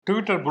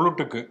Twitter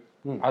புளூட்டுக்கு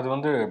அது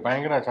வந்து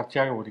பயங்கர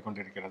சர்ச்சையாக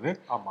ஓடிக்கொண்டிருக்கிறது.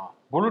 ஆமா,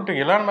 புளூட்டு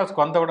எலான்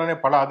மஸ்க் வந்த உடனே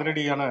பல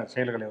அதிரடியான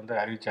செயல்களை வந்து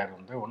அறிவிச்சார்.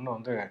 வந்து ஒன்று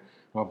வந்து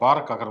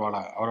பாரக்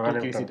அகர்வாலா அவர்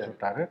வேலையை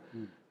விட்டாரு.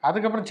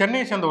 அதுக்கப்புறம்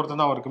சென்னையை சேர்ந்த ஒருத்தர்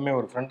தான் அவருக்குமே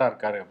ஒரு ஃப்ரெண்டா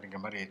இருக்காரு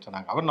அப்படிங்கிற மாதிரி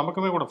சொன்னாங்க. அவர்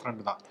நமக்குமே கூட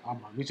ஃப்ரெண்டு தான்.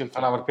 ஆமா, மியூச்சுவல்.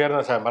 ஆனால் அவர் பேர்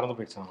தான் மறந்து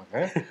போயிடுச்சு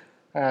நமக்கு.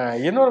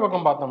 இன்னொரு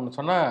பக்கம் பார்த்தோம்னு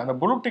சொன்னால் அந்த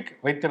புளூட்டிக்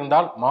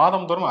வைத்திருந்தால்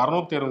மாதம் தோறும்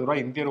 660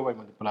 ரூபாய் இந்திய ரூபாய்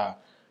மதிப்பில்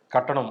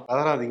கட்டணம்.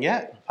 பதறாதீங்க,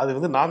 அது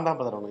வந்து நான் தான்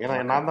பதறணும். ஏன்னா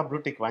நான் தான்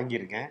ப்ளூடிக்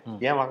வாங்கியிருக்கேன்.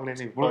 ஏன்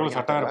வாங்கினேன்னு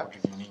சட்டை வேற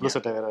ப்ளூ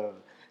சட்டை வேற.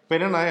 இப்போ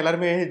என்னன்னா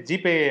எல்லாருமே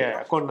ஜிபே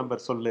அக்கௌண்ட்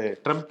நம்பர் சொல்லு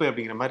ட்ரம்ப்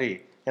அப்படிங்கிற மாதிரி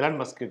எலான்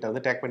மஸ்க் கிட்ட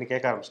வந்து டேக் பண்ணி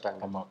கேட்க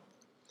ஆரம்பிச்சிட்டாங்க. ஆமாம்,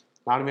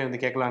 நானுமே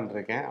வந்து கேட்கலான்னு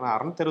இருக்கேன். ஆனால்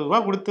 660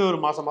 ரூபா கொடுத்து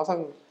ஒரு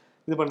மாதம்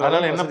இது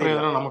பண்ணுறதால என்ன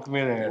பிரயோஜனம்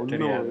நமக்குமே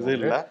ஒன்றும் இது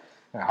இல்லை.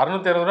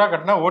 660 ரூபா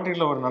கட்டினா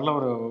ஓடிடியில் ஒரு நல்ல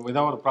ஒரு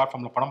இதாக ஒரு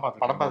பிளாட்ஃபார்மில் படம்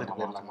பார்த்துட்டு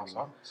போயிடலாம்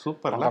மாதம்.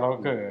 சூப்பர்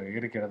அளவுக்கு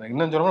இருக்கிறது.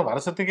 இன்னும் சொல்லும்போது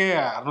வருஷத்துக்கே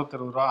 660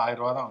 ரூபா 1000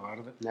 ரூபா தான்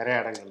வருது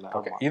நிறைய இடங்கள்ல.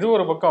 ஓகே, இது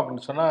ஒரு பக்கம்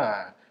அப்படின்னு சொன்னால்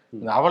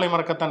இந்த அவளை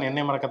மறக்கத்தான்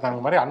என்னை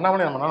மறக்கத்தான் மாதிரி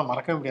அண்ணாமலை நம்மளால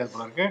மறக்கவே முடியாது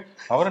போல இருக்கு.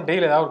 அவரும்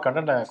டெய்லி ஏதாவது ஒரு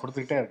கண்டென்ட்டை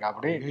கொடுத்துக்கிட்டே இருக்கா.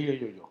 அப்படி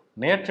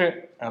நேற்று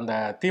அந்த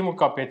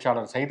திமுக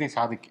பேச்சாளர் சைதை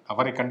சாதிக்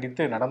அவரை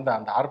கண்டித்து நடந்த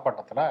அந்த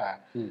ஆர்ப்பாட்டத்தில்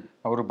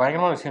ஒரு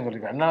பயங்கரமான விஷயம்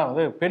சொல்லியிருக்காரு. என்ன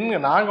வந்து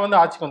பெண்கள் நாங்கள் வந்து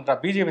ஆட்சிக்கு வந்துட்டா,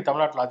 பிஜேபி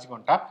தமிழ்நாட்டில் ஆட்சிக்கு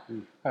வந்துட்டா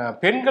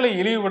பெண்களை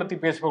இழிவுபடுத்தி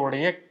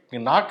பேசுபவர்களுடைய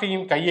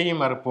நாக்கையும்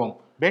கையையும் அறுப்போம்,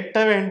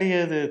 வெட்ட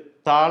வேண்டியது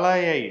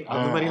தலையை,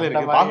 அது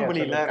மாதிரி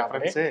பாகுபலியில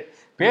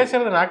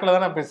பேசுறது நாக்கில்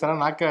தானே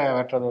பேசுறேன், நாக்கை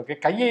வெட்டுறது ஓகே,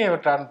 கையை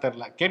வெட்டுறான்னு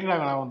தெரியல,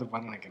 கேட்டுனாங்க நான் வந்து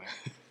பண்ண நினைக்கிறேன்.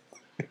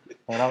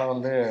 அதனால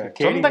வந்து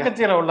சொந்த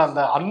கட்சியில உள்ள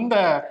அந்த அந்த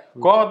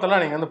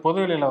கோபத்தெல்லாம் நீங்க வந்து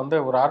பொதுவெளியில வந்து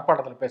ஒரு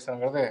ஆர்ப்பாட்டத்துல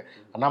பேசுறங்கிறது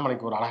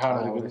அண்ணாமலைக்கு ஒரு அழகான.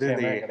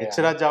 எச்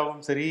ராஜாவும்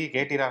சரி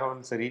கேடி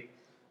ராகவும் சரி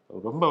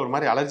ரொம்ப ஒரு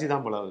மாதிரி அலர்ஜி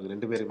தான் போல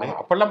ரெண்டு பேருமே.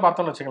 அப்பெல்லாம்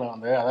பார்த்தோம்னு வச்சுக்கலாம்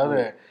வந்து, அதாவது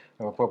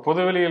இப்போ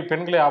பொதுவெளியில்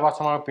பெண்களை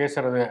ஆபாசமாக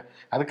பேசுறது,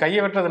 அது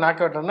கையை வெட்டுறது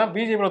நாக்க வெட்டுறதுன்னா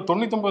பிஜேபியில்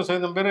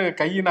 99% பேர்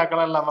கை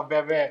நாக்கெல்லாம் இல்லாம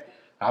பேபே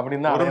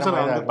அப்படின்னு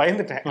தான்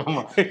பயந்துட்டேன்.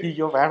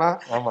 ஐயோ வேணாம்,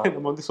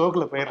 நம்ம வந்து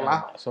சோக்குல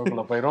போயிடலாம்.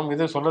 சோக்குல போயிடும்.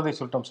 இது சொல்றதை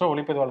சொல்லிட்டோம். ஸோ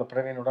ஒளிப்பதிவாளர்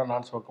பிரவீனுடன்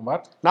நான்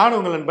சிவகுமார், நான்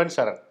உங்கள் நண்பன்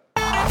சரண்.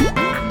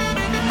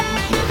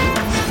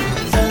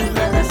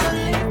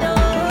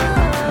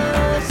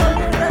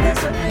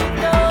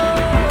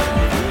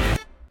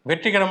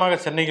 வெற்றிகரமாக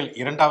சென்னையில்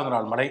 2வது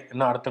நாள் மழை.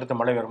 இன்னும் அடுத்தடுத்த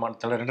மழை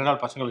வருமானத்தில் 2 நாள்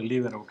பசங்களுக்கு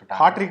லீவ் வேற விட்டுட்டாங்க.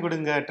 ஹாட்ரிக்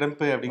விடுங்க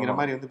ட்ரம்ப் அப்படிங்கிற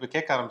மாதிரி வந்து இப்போ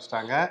கேட்க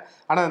ஆரம்பிச்சிட்டாங்க.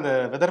 ஆனால் அந்த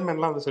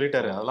வெதர்மேன்லாம் வந்து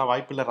சொல்லிட்டாரு, அதெல்லாம்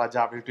வாய்ப்பில்லை ராஜா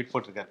அப்படின்னு ட்வீட்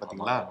போட்டிருக்காரு.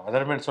 பார்த்தீங்களா,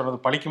 வெதர்மேன் சொல்றது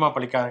பலிக்குமா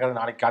பலிக்காதுங்கிறது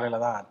நாளைக்கு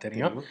காலையில் தான்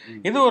தெரியும்.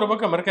 இது ஒரு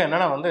பக்கம் இருக்க.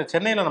 என்னன்னா வந்து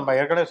சென்னையில் நம்ம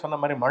ஏற்கனவே சொன்ன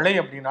மாதிரி மழை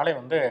அப்படின்னாலே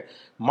வந்து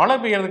மழை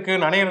பெய்யறதுக்கு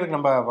நனையிறதுக்கு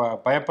நம்ம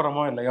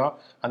பயப்படுறோமோ இல்லையோ,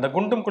 அந்த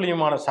குண்டும்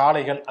குழியுமான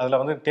சாலைகள்,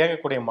 அதில் வந்து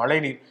தேங்கக்கூடிய மழை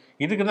நீர்,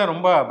 இதுக்கு தான்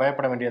ரொம்ப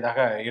பயப்பட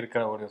வேண்டியதாக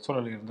இருக்கிற ஒரு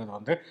சூழல் இருந்தது.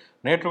 வந்து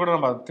நேற்று கூட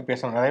நம்ம அதை பற்றி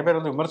பேசணும். நிறைய பேர்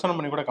வந்து விமர்சனம்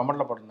பண்ணி கூட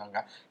கமெண்ட்ல போட்டிருந்தாங்க,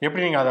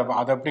 எப்படி நீங்கள்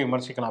அதை எப்படி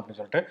விமர்சிக்கலாம் அப்படின்னு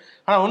சொல்லிட்டு.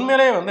 ஆனால்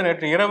உண்மையிலேயே வந்து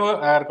நேற்று இரவு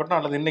இருக்கட்டும்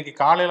அல்லது இன்னைக்கு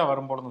காலையில்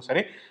வரும்பொழுதும்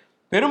சரி,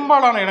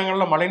 பெரும்பாலான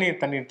இடங்களில் மழைநீர்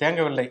தண்ணீர்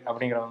தேங்கவில்லை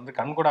அப்படிங்கிறத வந்து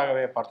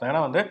கண்கூடாகவே பார்த்தோம்.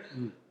 ஏன்னா வந்து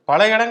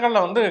பல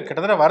இடங்களில் வந்து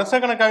கிட்டத்தட்ட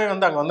வருஷக்கணக்காகவே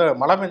வந்து அங்கே வந்து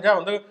மழை பெஞ்சா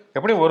வந்து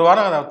எப்படி ஒரு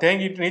வாரம் அதை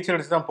தேங்கிட்டு நீச்சல்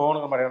அடிச்சு தான்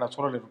போகணுங்கிற மாதிரியான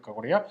சூழல்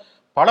இருக்கக்கூடிய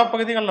பல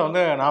பகுதிகளில்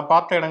வந்து நான்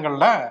பார்த்த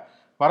இடங்களில்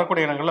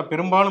வரக்கூடிய இடங்கள்ல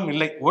பெரும்பாலும்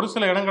இல்லை. ஒரு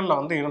சில இடங்கள்ல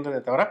வந்து இருந்ததே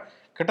தவிர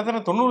கிட்டத்தட்ட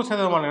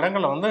 90%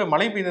 இடங்கள்ல வந்து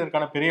மழை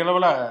பெய்ததற்கான பெரிய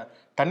அளவுல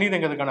தண்ணி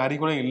தேங்கிறதுக்கான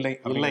அறிகுறி இல்லை.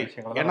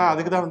 ஏன்னா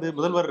அதுக்குதான் வந்து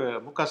முதல்வர்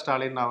மு.க.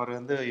 ஸ்டாலின் அவர்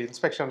வந்து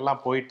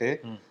இன்ஸ்பெக்ஷன்லாம் போயிட்டு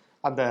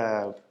அந்த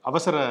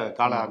அவசர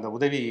கால அந்த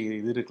உதவி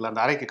இது இருக்குல்ல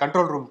அந்த அறைக்கு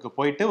கண்ட்ரோல் ரூமுக்கு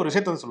போயிட்டு ஒரு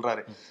விஷயத்த வந்து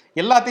சொல்றாரு.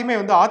 எல்லாத்தையுமே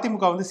வந்து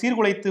அதிமுக வந்து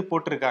சீர்குலைத்து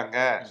போட்டிருக்காங்க.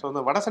 ஸோ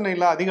அந்த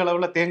வடசென்னையில் அதிக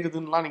அளவில்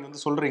தேங்குதுன்னுலாம் நீங்கள்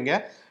வந்து சொல்றீங்க.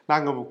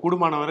 நாங்கள்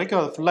கூடுமான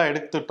வரைக்கும் அதை ஃபுல்லாக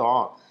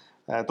எடுத்துட்டோம்.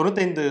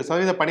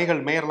 95%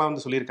 பணிகள் மேயர்லாம்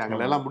வந்து சொல்லியிருக்காங்க,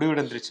 எல்லாம்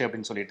முடிவடைந்துருச்சு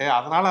அப்படின்னு சொல்லிட்டு.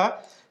 அதனால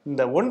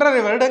இந்த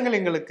 1.5 வருடங்கள்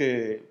எங்களுக்கு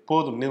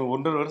போதும்,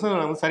 1.5 வருஷம்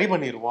நாங்கள் சரி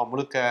பண்ணிடுவோம்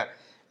முழுக்க.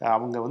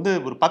 அவங்க வந்து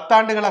ஒரு 10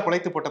 ஆண்டுகளாக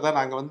குலைத்து போட்டதை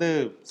நாங்கள் வந்து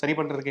சரி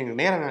பண்ணுறதுக்கு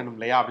எங்களுக்கு நேரம் வேணும்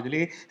இல்லையா அப்படின்னு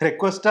சொல்லி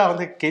ரெக்வஸ்ட்டாக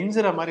வந்து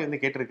கெஞ்சுற மாதிரி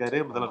வந்து கேட்டிருக்காரு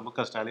முதல்வர்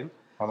மு.க. ஸ்டாலின்.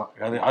 ஆமாம்,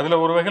 அதுல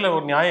ஒரு வகையில்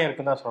ஒரு நியாயம்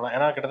இருக்குன்னு தான் சொல்லலாம்.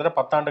 ஏன்னா கிட்டத்தட்ட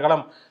 10 ஆண்டு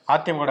காலம்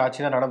அதிமுக ஆட்சி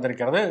தான்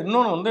நடந்திருக்கிறது.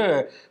 இன்னொன்று வந்து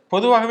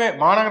பொதுவாகவே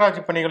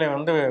மாநகராட்சி பணிகளை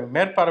வந்து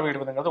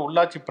மேற்பார்வையிடுவதுங்கிறது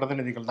உள்ளாட்சி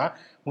பிரதிநிதிகள் தான்.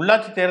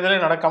 உள்ளாட்சி தேர்தலே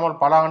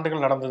நடக்காமல் பல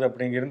ஆண்டுகள் நடந்தது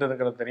அப்படிங்க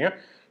இருந்ததுங்கிறது தெரியும்.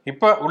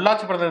 இப்போ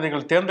உள்ளாட்சி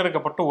பிரதிநிதிகள்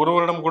தேர்ந்தெடுக்கப்பட்டு ஒரு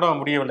வருடம் கூட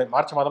முடியவில்லை.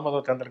 மார்ச்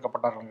மாதம்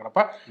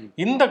தேர்ந்தெடுக்கப்பட்டார்கள்ங்கிறப்ப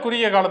இந்த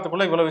குறுகிய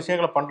காலத்துக்குள்ள இவ்வளவு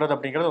விஷயங்களை பண்றது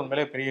அப்படிங்கிறது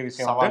உண்மையிலே பெரிய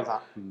விஷயம்.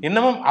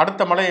 இன்னமும்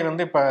அடுத்த மழை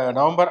வந்து இப்ப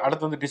நவம்பர்,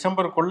 அடுத்து வந்து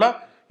டிசம்பருக்குள்ள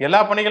எல்லா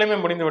பணிகளையுமே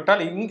முடிந்து விட்டால்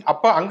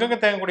அப்போ அங்கங்கே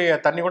தேங்கக்கூடிய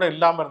தண்ணி கூட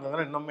இல்லாமல்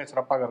இருந்ததுன்னா இன்னுமே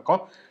சிறப்பாக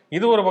இருக்கும்.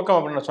 இது ஒரு பக்கம்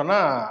அப்படின்னு சொன்னா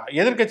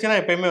எதிர்கட்சினா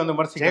எப்பயுமே வந்து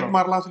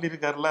ஜெயக்குமார்லாம்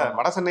சொல்லியிருக்காருல்ல,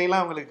 வட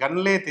சென்னைலாம் அவங்களுக்கு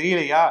கண்ணிலே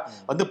தெரியலையா,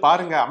 வந்து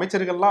பாருங்க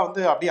அமைச்சர்கள்லாம்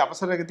வந்து அப்படியே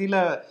அவசர கதியில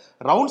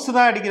ரவுண்ட்ஸ்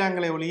தான்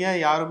அடிக்கிறாங்களே ஒழிய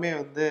யாருமே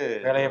வந்து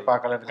வேலையை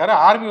பார்க்கல இருக்காரு.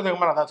 ஆர்பி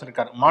உதயகுமார் அதான்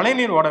சொல்லியிருக்காரு,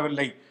 மழைநீர்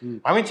ஓடவில்லை,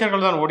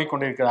 அமைச்சர்கள் தான்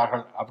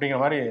ஓடிக்கொண்டிருக்கிறார்கள் அப்படிங்கிற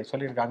மாதிரி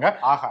சொல்லியிருக்காங்க.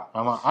 ஆஹா,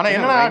 ஆமா. ஆனா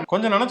என்னன்னா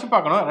கொஞ்சம் நினைச்சு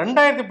பார்க்கணும்,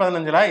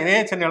 2015 இதே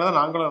சென்னையில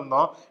தான் நாங்களும்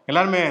இருந்தோம்,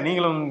 எல்லாருமே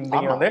நீங்களும்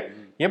நீங்க வந்து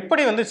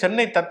எப்படி வந்து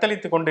சென்னை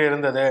தத்தளித்து கொண்டு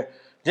இருந்தது.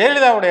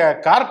 ஜெயலலிதாவுடைய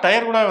கார்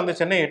டயர் கூட வந்து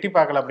சென்னை எட்டி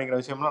பார்க்கல அப்படிங்கிற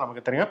விஷயம்லாம்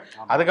நமக்கு தெரியும்.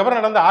 அதுக்கப்புறம்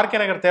நடந்த ஆர்கே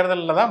நகர்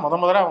தேர்தலில் தான்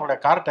முதல்ல அவங்களுடைய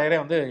கார் டயரை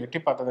வந்து எட்டி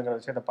பார்த்ததுங்கிற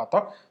விஷயத்தை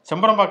பார்த்தோம்.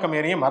 செம்பரம்பாக்கம்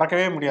ஏரியை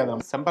மறக்கவே முடியாது.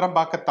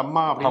 செம்பரம்பாக்க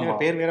தம்மா அப்படின்னு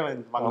பேர் வேற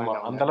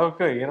அந்த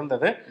அளவுக்கு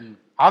இருந்தது.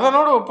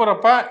 அதனோட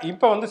ஒப்புறப்ப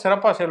இப்போ வந்து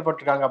சிறப்பாக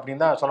செயல்பட்டுருக்காங்க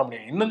அப்படின்னு தான் சொல்ல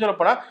முடியும். இன்னும்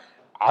சொல்லப்போனால்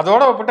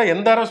அதோட ஒப்பிட்ட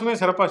எந்த அரசுமே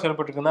சிறப்பாக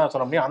செயல்பட்டுருக்குன்னு தான்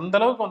சொல்ல முடியும். அந்த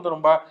அளவுக்கு வந்து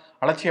ரொம்ப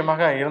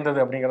அலட்சியமாக இருந்தது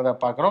அப்படிங்கிறத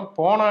பார்க்குறோம்.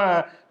 போன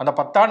அந்த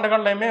 10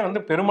 ஆண்டுகள்லையுமே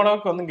வந்து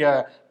பெருமளவுக்கு வந்து இங்கே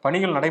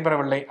பணிகள்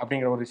நடைபெறவில்லை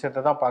அப்படிங்கிற ஒரு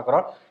விஷயத்தை தான்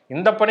பார்க்குறோம்.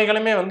 இந்த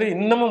பணிகளுமே வந்து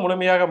இன்னமும்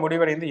முழுமையாக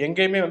முடிவடைந்து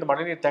எங்கேயுமே வந்து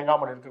மழைநீர்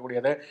தேங்காமல்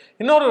இருக்கக்கூடியது.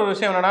 இன்னொரு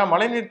விஷயம் என்னன்னா,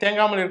 மழைநீர்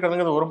தேங்காமல்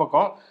இருக்கிறதுங்கிறது ஒரு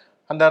பக்கம்,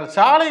 அந்த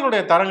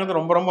சாலைகளுடைய தரங்கிறது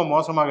ரொம்ப ரொம்ப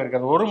மோசமாக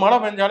இருக்கிறது. ஒரு மழை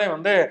பெஞ்சாலே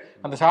வந்து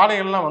அந்த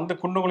சாலைகள்லாம் வந்து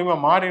குண்டு குழிமா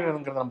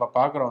மாறிடுதுங்கிறத நம்ம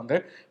பார்க்குறோம். வந்து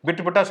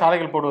விட்டு விட்டா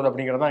சாலைகள் போடுவது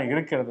அப்படிங்கிறது தான்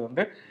இருக்கிறது.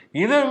 வந்து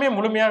இதுவுமே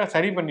முழுமையாக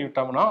சரி பண்ணி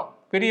விட்டோம்னா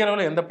பெரிய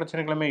அளவில் எந்த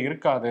பிரச்சனைகளுமே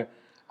இருக்காது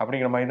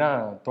அப்படிங்கிற மாதிரி தான்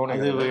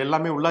தோணுது. இது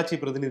எல்லாமே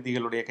உள்ளாட்சி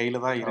பிரதிநிதிகளுடைய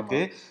கையில தான்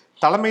இருக்கு.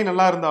 தலைமை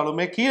நல்லா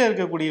இருந்தாலுமே கீழே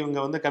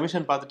இருக்கக்கூடியவங்க வந்து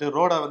கமிஷன் பார்த்துட்டு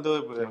ரோட வந்து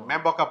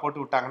மேம்போக்கா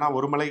போட்டு விட்டாங்கன்னா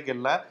ஒரு மலைக்கு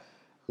இல்லை,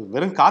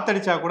 வெறும்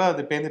காத்தடிச்சா கூட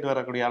அது பேர்ந்துட்டு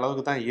வரக்கூடிய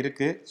அளவுக்கு தான்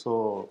இருக்கு. ஸோ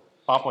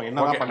பார்ப்போம்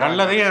என்னதான்.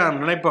 நல்லதையும்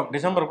நினைப்போம்,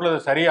 டிசம்பருக்குள்ள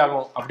அது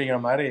சரியாகும் அப்படிங்கிற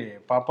மாதிரி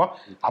பார்ப்போம்.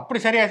 அப்படி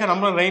சரியாச்சா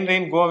நம்மளும்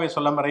ரெயின் கோவை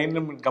சொல்லாம ரெயின்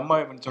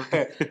கம்மாவின்னு சொல்லிட்டு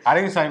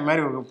அரவிசாமி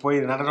மாதிரி போய்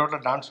நடனோட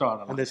டான்ஸும்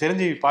ஆடணும். அந்த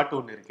சிரஞ்சீவி பாட்டு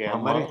ஒன்று இருக்கு,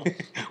 அந்த மாதிரி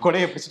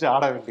கொடையை பிடிச்சிட்டு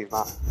ஆட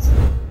வேண்டியதுதான்.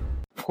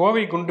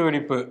 கோவை குண்டு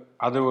வெடிப்பு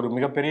அது ஒரு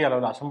மிகப்பெரிய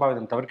அளவில்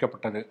அசம்பாவிதம்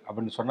தவிர்க்கப்பட்டது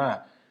அப்படின்னு சொன்னால்,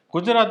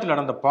 குஜராத்தில்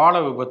நடந்த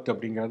பால விபத்து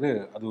அப்படிங்கிறது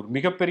அது ஒரு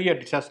மிகப்பெரிய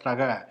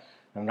டிசாஸ்டராக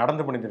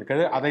நடந்து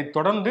முடிந்திருக்கிறது. அதை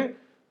தொடர்ந்து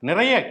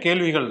நிறைய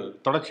கேள்விகள்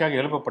தொடர்ச்சியாக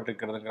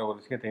எழுப்பப்பட்டிருக்கிறதுங்கிற ஒரு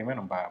விஷயத்தையுமே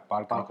நம்ம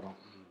பார்க்கிறோம்.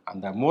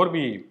 அந்த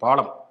மோர்பி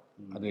பாலம்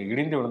அது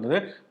இடிந்து விழுந்தது.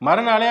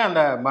 மறுநாளே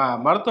அந்த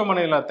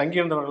மருத்துவமனையில்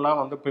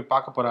தங்கியிருந்தவர்கள்லாம் வந்து போய்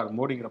பார்க்க போறாரு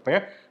மோடிங்கிறப்ப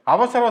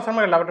அவசர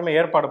அவசரமாக எல்லாவற்றுமே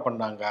ஏற்பாடு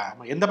பண்ணாங்க.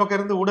 எந்த பக்கம்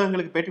இருந்து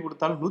ஊடகங்களுக்கு பேட்டி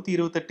கொடுத்தாலும்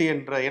 128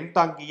 என்ற எண்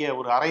தாங்கிய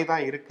ஒரு அறை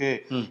தான் இருக்கு,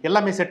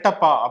 எல்லாமே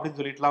செட்டப்பா அப்படின்னு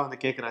சொல்லிட்டுலாம்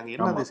வந்து கேட்குறாங்க.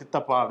 என்ன அது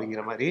சித்தப்பா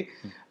அப்படிங்கிற மாதிரி.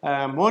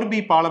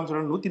 மோர்பி பாலம்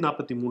சொன்ன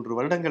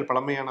 143 வருடங்கள்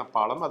பழமையான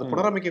பாலம். அது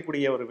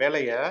புனரமைக்கக்கூடிய ஒரு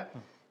வேலையை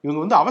இவங்க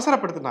வந்து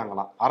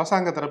அவசரப்படுத்தினாங்களாம்.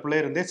 அரசாங்க தரப்புல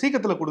இருந்தே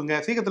சீக்கிரத்தில்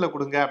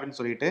கொடுங்க அப்படின்னு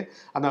சொல்லிட்டு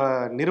அந்த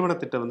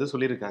நிறுவனத்திட்ட வந்து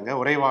சொல்லியிருக்காங்க,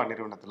 ஒரேவா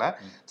நிறுவனத்துல.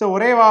 ஸோ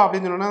ஒரேவா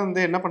அப்படின்னு சொன்னா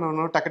வந்து என்ன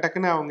பண்ணணும்,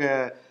 டக்குன்னு அவங்க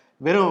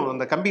வெறும்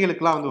அந்த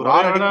கம்பிகளுக்கெல்லாம் வந்து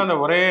ஒரு அந்த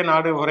ஒரே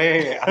நாடு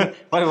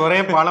ஒரே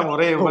பாலம்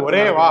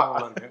ஒரே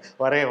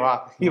வா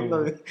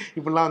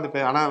இப்படிலாம்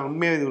வந்து. ஆனா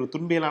உண்மையாக இது ஒரு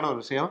துன்பியலான ஒரு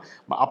விஷயம்.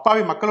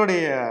 அப்பாவி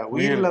மக்களுடைய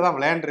உயிரில தான்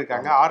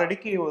விளையாண்டுருக்காங்க. 6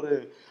 அடிக்கு ஒரு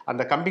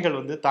அந்த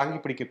கம்பிகள் வந்து தாங்கி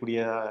பிடிக்கக்கூடிய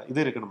இது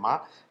இருக்கணுமா.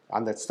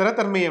 அந்த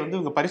ஸ்திரத்தன்மையை வந்து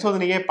இவங்க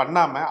பரிசோதனையே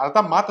பண்ணாம அதை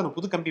தான் மாற்றணும்,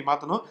 புது கம்பி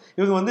மாற்றணும்.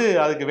 இவங்க வந்து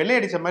அதுக்கு வெள்ளை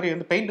அடிச்ச மாதிரி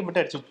வந்து பெயிண்ட்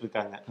மட்டும் அடிச்சுட்டு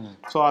இருக்காங்க.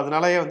 ஸோ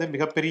அதனாலயே வந்து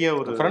மிகப்பெரிய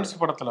ஒரு ஃப்ரெண்ட்ஸ்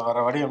படத்துல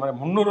வர வடிவ மாதிரி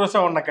 300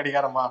 வருஷம் ஒன்ன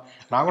கடிகாரமா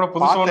நாங்களும்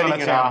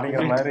புதுசாக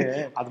அப்படிங்கிற மாதிரி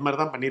அது மாதிரி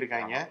தான்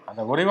பண்ணியிருக்காங்க.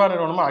 அந்த ஒளிவார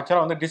நிறுவனமும்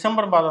ஆக்சுவலாக வந்து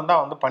டிசம்பர் மாதம்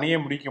தான் வந்து பணியை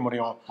முடிக்க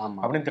முடியும்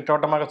அப்படின்னு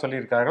திட்டவட்டமாக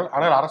சொல்லியிருக்கார்கள்.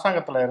 ஆனால்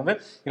அரசாங்கத்துல இருந்து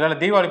இல்லை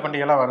தீபாவளி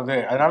பண்டிகைலாம் வருது,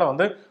 அதனால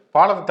வந்து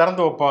பாலத்தை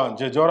திறந்து வைப்போம்,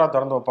 ஜோரா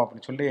திறந்து வைப்போம்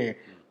அப்படின்னு சொல்லி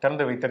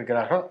திறந்து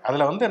வைத்திருக்கிறார்கள்.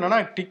 அதுல வந்து என்னன்னா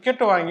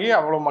டிக்கெட் வாங்கி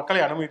அவ்வளவு மக்களை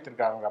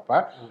அனுமதித்திருக்காங்க. அப்ப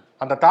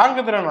அந்த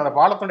தாங்குதிறன், அந்த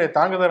பாலத்துடைய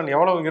தாங்குதிறன்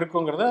எவ்வளவு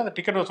இருக்குங்கிறது அந்த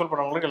டிக்கெட் வசூல்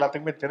பண்ணவங்களுக்கு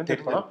எல்லாத்துக்குமே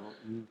தெரிஞ்சிருக்கணும்.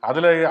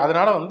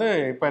 அதனால வந்து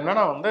இப்ப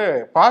என்னன்னா வந்து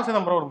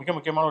சிதம்பரம் ஒரு மிக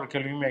முக்கியமான ஒரு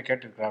கேள்வியுமே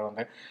கேட்டிருக்கிறார்.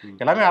 வந்து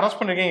எல்லாமே அரெஸ்ட்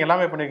பண்ணிருக்கீங்க,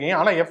 எல்லாமே பண்ணிருக்கீங்க,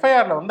 ஆனா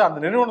எஃப்ஐஆர்ல வந்து அந்த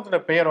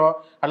நிறுவனத்துடைய பெயரோ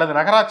அல்லது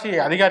நகராட்சி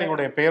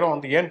அதிகாரிகளுடைய பெயரோ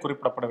வந்து ஏன்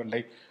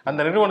குறிப்பிடப்படவில்லை, அந்த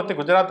நிறுவனத்தை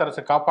குஜராத்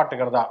அரசு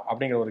காப்பாற்றுகிறதா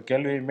அப்படிங்கிற ஒரு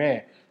கேள்வியுமே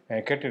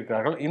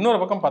கேட்டிருக்கிறார்கள். இன்னொரு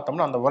பக்கம்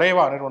பார்த்தோம்னா அந்த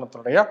ஒரேவா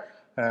நிறுவனத்துடைய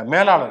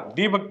மேலாளர்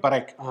தீபக்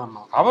பரேக்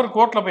அவர்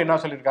கோர்ட்ல போய் என்ன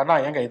சொல்லியிருக்காருன்னா,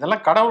 ஏங்க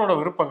இதெல்லாம் கடவுளோட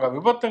விருப்பங்க,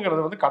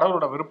 விபத்துங்கிறது வந்து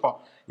கடவுளோட விருப்பம்,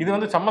 இது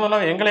வந்து சம்மந்தம்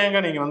இல்லாம எங்களை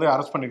எங்க நீங்க வந்து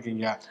அரெஸ்ட்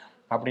பண்ணிருக்கீங்க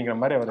அப்படிங்கிற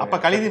மாதிரி அவர் அப்ப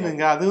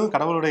கழிதுங்க, அதுவும்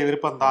கடவுளுடைய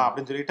விருப்பம் தான்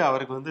அப்படின்னு சொல்லிட்டு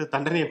அவருக்கு வந்து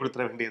தண்டனையை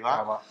கொடுத்துட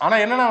வேண்டியதுதான். ஆனா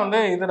என்னன்னா வந்து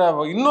இதுல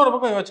இன்னொரு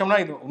பக்கம் வச்சோம்னா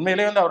இது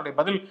உண்மையிலேயே வந்து அவருடைய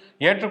பதில்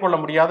ஏற்றுக்கொள்ள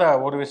முடியாத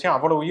ஒரு விஷயம்.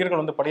 அவ்வளவு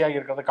உயிர்கள் வந்து பலியாகி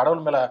இருக்கிறது,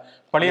 கடவுள் மேல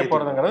பழிய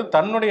போறதுங்கிறது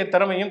தன்னுடைய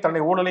திறமையும்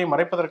தன்னுடைய ஊழலையும்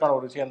மறைப்பதற்கான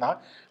ஒரு விஷயம் தான்.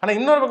 ஆனா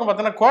இன்னொரு பக்கம்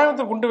பார்த்தோன்னா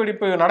கோயம்புத்தூர் குண்டு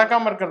வெடிப்பு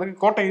நடக்காம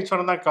இருக்கிறதுக்கு கோட்டை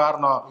ஈஸ்வரன் தான்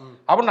காரணம்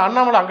அப்படின்னு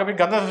அண்ணாமலை அங்க போய்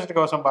கந்த சஷ்டி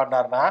கவசம்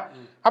பாடினாருன்னா,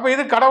 அப்ப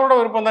இது கடவுளோட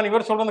விருப்பம் தான்,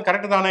 இவர் சொல்றது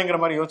கரெக்ட் தானேங்கிற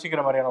மாதிரி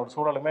யோசிக்கிற மாதிரியான ஒரு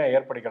சூழலுமே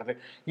ஏற்படுகிறது.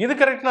 இது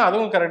கரெக்ட்னா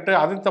அதுவும் கரெக்ட்,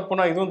 அது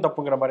தப்புனா இதுவும்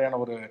தப்புங்கிற மாதிரியான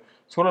ஒரு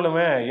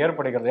சூழலுமே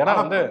ஏற்படுகிறது. ஏன்னா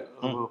வந்து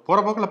போற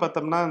போக்குல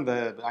பார்த்தோம்னா இந்த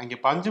அங்க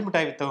பஞ்சு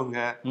மிட்டாய் வித்தவங்க,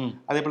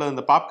 அதே போல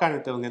இந்த பாப்கார்ன்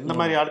வித்தவங்க, இந்த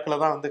மாதிரி ஆட்களை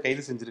தான் வந்து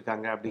கைது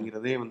செஞ்சிருக்காங்க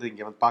அப்படிங்கிறதே வந்து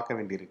இங்க வந்து பார்க்க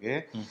வேண்டியிருக்கு.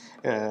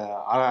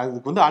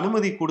 அதுக்கு வந்து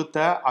அனுமதி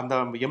கொடுத்த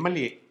அந்த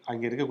எம்எல்ஏ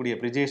அங்கே இருக்கக்கூடிய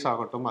பிரிஜேஷ்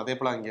ஆகட்டும், அதே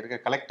போல் அங்கே இருக்க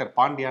கலெக்டர்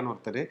பாண்டியான்னு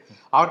ஒருத்தர்,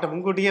 அவர்கிட்ட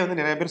முன்கூட்டியே வந்து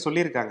நிறைய பேர்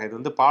சொல்லியிருக்காங்க, இது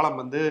வந்து பாலம்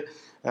வந்து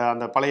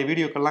அந்த பழைய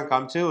வீடியோக்கள்லாம்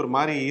காமிச்சு ஒரு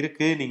மாதிரி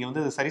இருக்குது, நீங்கள்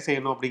வந்து இதை சரி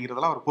செய்யணும்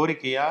அப்படிங்கிறதெல்லாம் ஒரு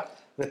கோரிக்கையாக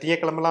இந்த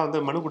தியக்கிழமெல்லாம்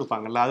வந்து மனு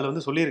கொடுப்பாங்கல்ல, அதில்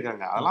வந்து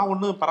சொல்லியிருக்காங்க. அதெல்லாம்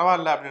ஒன்றும்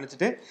பரவாயில்ல அப்படின்னு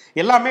நினச்சிட்டு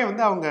எல்லாமே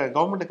வந்து அவங்க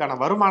கவர்மெண்ட்டுக்கான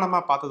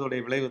வருமானமாக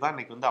பார்த்ததோடைய விளைவு தான்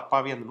இன்னைக்கு வந்து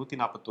அப்பாவி அந்த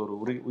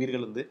 141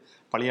 உயிர்கள் வந்து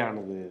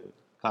பலியானது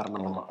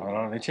காரணம்.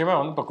 அதனால் நிச்சயமாக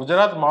வந்து இப்போ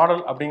குஜராத்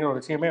மாடல் அப்படிங்கிற ஒரு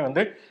விஷயமே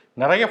வந்து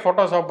நிறைய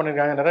ஃபோட்டோஸ் ஆஃப்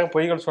பண்ணியிருக்காங்க, நிறைய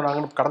பொய்கள்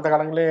சொன்னாங்கன்னு கடந்த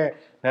காலங்களே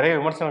நிறைய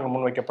விமர்சனங்கள்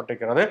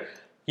முன்வைக்கப்பட்டிருக்கிறது.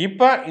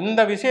 இப்போ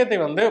இந்த விஷயத்தை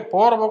வந்து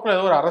போகிற போக்கில்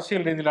ஏதோ ஒரு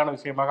அரசியல் ரீதியிலான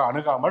விஷயமாக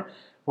அணுகாமல்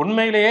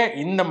உண்மையிலேயே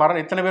இந்த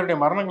இத்தனை பேருடைய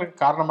மரணங்களுக்கு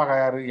காரணமாக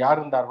யார்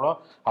இருந்தார்களோ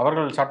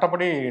அவர்கள்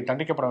சட்டப்படி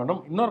தண்டிக்கப்பட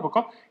வேண்டும். இன்னொரு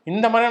பக்கம்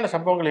இந்த மாதிரியான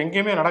சம்பவங்கள்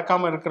எங்கேயுமே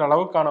நடக்காமல் இருக்கிற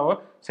அளவுக்கான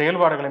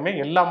செயல்பாடுகளையுமே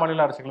எல்லா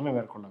மாநில அரசுகளுமே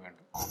மேற்கொள்ள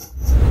வேண்டும்.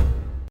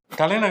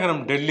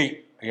 தலைநகரம் டெல்லி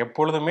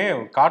எப்பொழுதுமே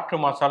காற்று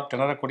மாசால்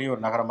திணறக்கூடிய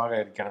ஒரு நகரமாக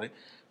இருக்கிறது.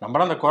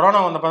 நம்மளாம் அந்த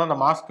கொரோனா வந்தப்போ தான் அந்த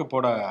மாஸ்க்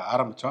போட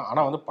ஆரம்பித்தோம்.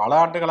 ஆனால் வந்து பல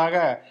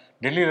ஆண்டுகளாக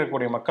டெல்லியில்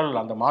இருக்கக்கூடிய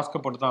மக்கள் அந்த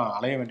மாஸ்க் போட்டு தான்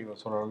அலைய வேண்டிய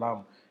ஒரு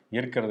சூழலாம்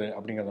இருக்கிறது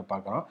அப்படிங்கிறத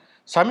பார்க்குறோம்.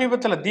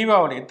 சமீபத்தில்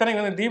தீபாவளி இத்தனைக்கு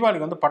வந்து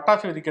தீபாவளிக்கு வந்து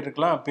பட்டாசு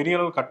வெடிக்கிறதுக்கெல்லாம் பெரிய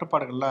அளவு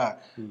கட்டுப்பாடுகள்லாம்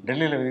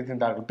டெல்லியில்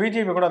விதித்திருந்தார்கள்.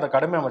 பிஜேபி கூட அதை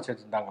கடுமையாக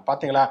அமைச்சிருந்தாங்க.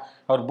 பார்த்தீங்களா,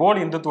 அவர் போலி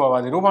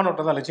இந்துத்துவவாதி ரூபா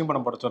நோட்டை தான் லட்சியம்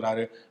படம் படுத்த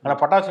சொன்னார். ஆனால்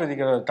பட்டாசு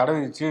வெடிக்கிற தடை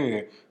விதிச்சு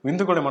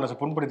இந்துக்களை மனசை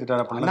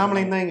புண்படுத்திட்டார்.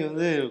 அண்ணாமலை தான் இங்கே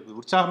வந்து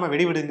உற்சாகமாக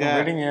வெடிவிடுங்க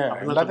வெடிங்க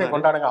எல்லாத்தையும்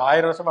கொண்டாடுங்க,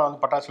 1000 வருஷமா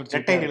வந்து பட்டாசு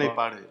வெடிச்சட்டை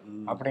நிலைப்பாடு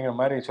அப்படிங்கிற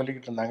மாதிரி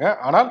சொல்லிக்கிட்டு இருந்தாங்க.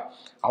 ஆனால்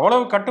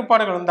அவ்வளவு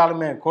கட்டுப்பாடுகள்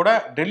இருந்தாலுமே கூட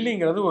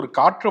டெல்லிங்கிறது ஒரு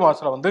காற்று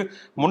மாசுல வந்து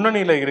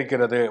முன்னணியில்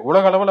இருக்கிறது.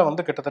 உலக அளவில்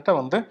வந்து கிட்டத்தட்ட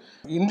வந்து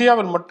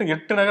இந்தியாவில் மட்டும்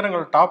 8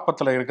 நகரங்கள் டாப்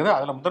 10 இருக்குது.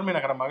 அதில் முதன்மை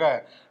நகரமாக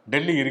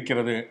டெல்லி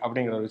இருக்கிறது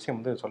அப்படிங்கிற ஒரு விஷயம்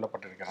வந்து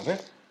சொல்லப்பட்டிருக்கிறது.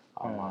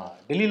 ஆமாம்,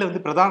 டெல்லியில்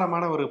வந்து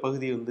பிரதானமான ஒரு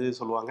பகுதி வந்து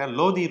சொல்லுவாங்க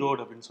லோதி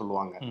ரோடு அப்படின்னு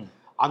சொல்லுவாங்க.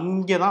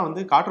 அங்கே தான்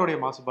வந்து காற்றுடைய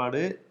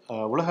மாசுபாடு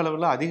உலக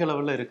அளவில் அதிக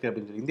அளவில் இருக்குது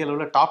அப்படின்னு சொல்லி, இந்திய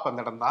அளவில் டாப்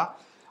அந்த இடம் தான்.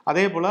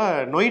 அதே போல்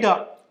நொய்டா,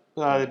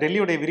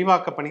 டெல்லியுடைய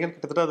விரிவாக்க பணிகள்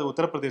கிட்டத்தட்ட அது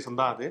உத்தரப்பிரதேசம்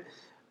தான். அது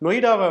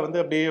நொய்டாவை வந்து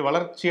அப்படியே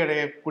வளர்ச்சி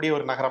அடையக்கூடிய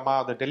ஒரு நகரமாக,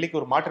 அது டெல்லிக்கு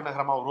ஒரு மாற்று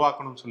நகரமாக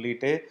உருவாக்கணும்னு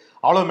சொல்லிட்டு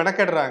அவ்வளோ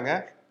மெனக்கெடுறாங்க.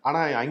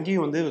 ஆனால்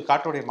அங்கேயும் வந்து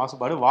காற்றுடைய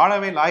மாசுபாடு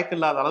வாழவே லாய்க்கு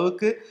இல்லாத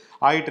அளவுக்கு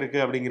ஆயிட்டு இருக்கு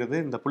அப்படிங்கிறது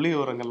இந்த புள்ளி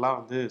விவரங்கள்லாம்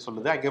வந்து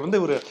சொல்லுது. அங்கே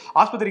வந்து ஒரு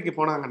ஆஸ்பத்திரிக்கு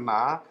போனாங்கன்னா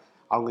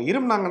அவங்க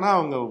இருமுனாங்கன்னா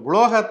அவங்க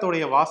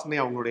உலோகத்துடைய வாசனை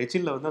அவங்களுடைய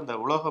எச்சில்ல வந்து அந்த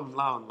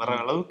உலோகம்லாம் வர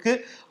அளவுக்கு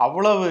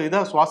அவ்வளவு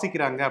இதாக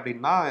சுவாசிக்கிறாங்க.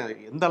 அப்படின்னா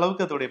எந்த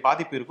அளவுக்கு அதோடைய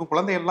பாதிப்பு இருக்கும்.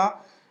 குழந்தைகள்லாம்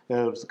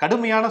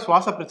கடுமையான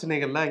சுவாச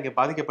பிரச்சனைகள்லாம் இங்கே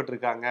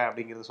பாதிக்கப்பட்டிருக்காங்க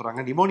அப்படிங்கிறத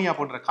சொல்கிறாங்க. நிமோனியா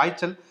போன்ற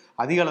காய்ச்சல்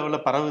அதிக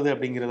அளவில் பரவுது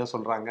அப்படிங்கிறத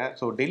சொல்கிறாங்க.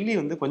 ஸோ டெல்லி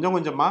வந்து கொஞ்சம்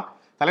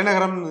கொஞ்சமாக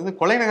தலைநகரம் வந்து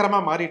கொலை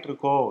நகரமாக மாறிட்டு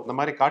இருக்கோ இந்த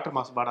மாதிரி காற்று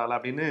மாசுபாடால்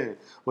அப்படின்னு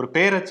ஒரு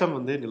பேரச்சம்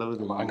வந்து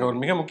நிலவுது. அங்கே ஒரு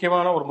மிக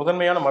முக்கியமான ஒரு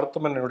முதன்மையான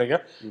மருத்துவமனையுடைய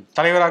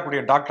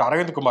தலைவராகக்கூடிய டாக்டர்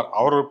அரவிந்த்குமார்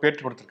அவர் ஒரு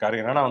பேட்டி கொடுத்துருக்காரு.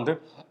 என்னன்னா வந்து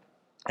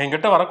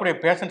எங்கிட்ட வரக்கூடிய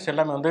பேஷண்ட்ஸ்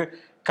எல்லாமே வந்து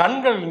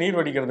கண்கள் நீர்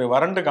வடிக்கிறது,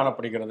 வறண்டு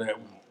காணப்படுகிறது,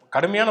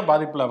 கடுமையான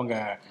பாதிப்பில் அவங்க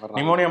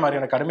நிமோனியா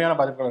மாதிரியான கடுமையான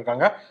பாதிப்புகள்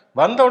இருக்காங்க.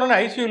 வந்த உடனே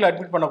ஐசியூவில்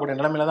அட்மிட் பண்ணக்கூடிய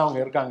நிலைமையில தான்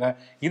அவங்க இருக்காங்க.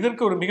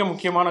 இதற்கு ஒரு மிக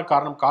முக்கியமான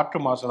காரணம் காற்று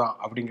மாசு தான்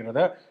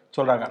அப்படிங்கிறத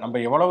சொல்கிறாங்க. நம்ம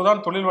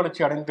எவ்வளவுதான் தொழில்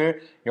வளர்ச்சி அடைந்து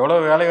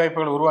எவ்வளவு வேலை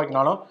வாய்ப்புகள்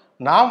உருவாக்கினாலும்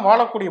நாம்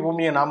வாழக்கூடிய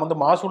பூமியை நாம்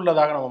வந்து மாசு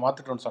உள்ளதாக நம்ம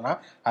மாற்றிட்டோம்னு சொன்னால்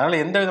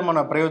அதனால் எந்த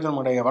விதமான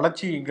பிரயோஜனமுடைய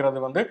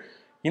வளர்ச்சிங்கிறது வந்து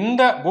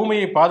இந்த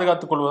பூமியை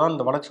பாதுகாத்துக் கொள்வதுதான்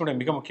இந்த வளர்ச்சியுடைய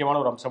மிக முக்கியமான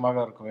ஒரு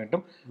அம்சமாக இருக்க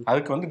வேண்டும்.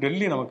 அதுக்கு வந்து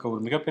டெல்லி நமக்கு ஒரு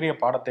மிகப்பெரிய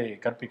பாடத்தை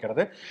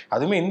கற்பிக்கிறது.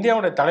 அதுவுமே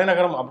இந்தியாவுடைய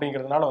தலைநகரம்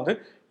அப்படிங்கிறதுனால வந்து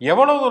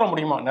எவ்வளவு தூரம்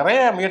முடியுமா நிறைய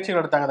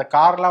முயற்சிகள் எடுத்தாங்க. அந்த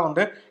கார்லாம்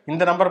வந்து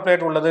இந்த நம்பர்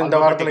பிளேட் உள்ளது, இந்த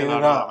வாரத்தில்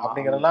இதுதான்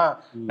அப்படிங்கிறதெல்லாம்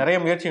நிறைய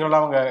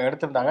முயற்சிகள்லாம் அவங்க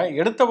எடுத்திருந்தாங்க.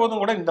 எடுத்த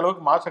போதும் கூட இந்த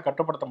அளவுக்கு மாசை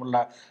கட்டுப்படுத்த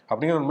முடியல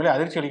அப்படிங்கிற உண்மையிலே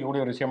அதிர்ச்சி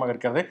அளிக்கக்கூடிய ஒரு விஷயமாக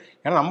இருக்கிறது.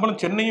 ஏன்னா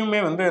நம்மளும்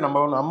சென்னையுமே வந்து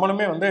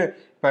நம்மளுமே வந்து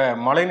இப்போ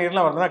மழை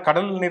நீர்லாம் வருதுன்னா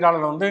கடல்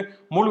நீரால் வந்து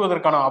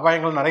மூழ்குவதற்கான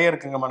அபாயங்கள் நிறைய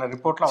இருக்குங்க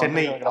ரிப்போர்ட்லாம்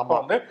சென்னை. அப்போ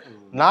வந்து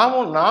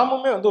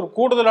நாமுமே வந்து ஒரு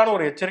கூடுதலான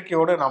ஒரு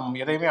எச்சரிக்கையோடு நாம்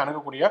எதையுமே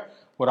அணுகக்கூடிய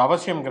ஒரு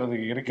அவசியம்ங்கிறது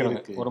இருக்கிறது.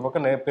 ஒரு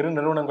பக்கம் பெரு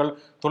நிறுவனங்கள்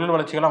தொழில்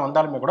வளர்ச்சிகள்லாம்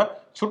வந்தாலுமே கூட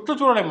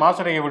சுற்றுச்சூழலை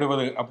மாசடைய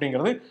விடுவது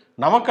அப்படிங்கிறது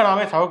நமக்கு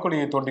நாமே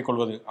சவக்குழியை தோண்டிக்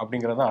கொள்வது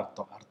அப்படிங்கிறது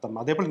அர்த்தம்.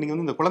 அதே போல் நீங்கள்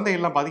வந்து இந்த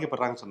குழந்தைகள்லாம்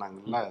பாதிக்கப்படுறாங்கன்னு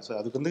சொன்னாங்கல்ல, ஸோ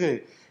அதுக்கு வந்து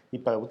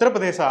இப்போ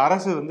உத்தரப்பிரதேச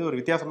அரசு வந்து ஒரு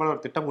வித்தியாசமான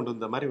ஒரு திட்டம் கொண்டு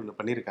வந்த மாதிரி ஒன்று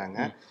பண்ணியிருக்காங்க.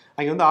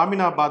 அங்கே வந்து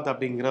ஆமினாபாத்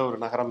அப்படிங்கிற ஒரு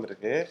நகரம்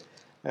இருக்குது,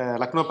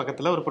 லக்னோ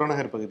பக்கத்தில் ஒரு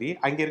புறநகர் பகுதி.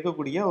 அங்கே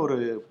இருக்கக்கூடிய ஒரு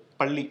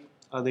பள்ளி,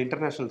 அது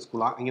இன்டர்நேஷ்னல்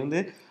ஸ்கூலாக. அங்கே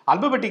வந்து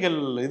அல்பபெட்டிக்கல்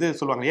இது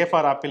சொல்லுவாங்க, A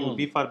for apple,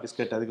 B for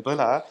biscuit. அதுக்கு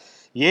பதிலாக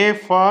A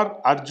for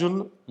Arjun,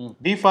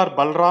 B for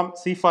Balram,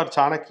 C for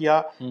Chanakya,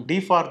 D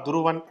for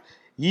Dhruvan,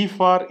 E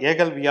for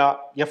Ekalavya,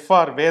 F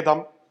for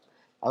Vedam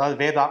அதாவது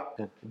Veda,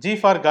 G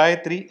for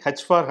Gayatri,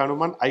 H for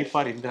Hanuman, I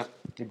for Indran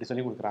இப்படி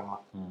சொல்லி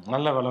கொடுக்குறாங்களாம்.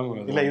 நல்ல வளம்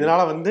இல்லை,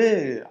 இதனால வந்து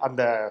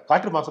அந்த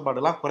காற்று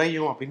மாசுபாடுலாம்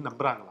குறையும் அப்படின்னு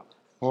நம்புறாங்களாம்.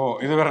 ஓ,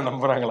 இது வேற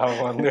நம்புறாங்களா?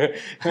 அவங்க வந்து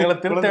இவங்களை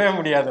திருத்தவே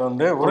முடியாது.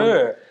 வந்து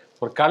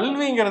ஒரு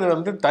கல்விங்கிறது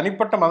வந்து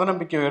தனிப்பட்ட மத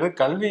நம்பிக்கை வேறு,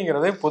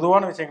 கல்விங்கிறது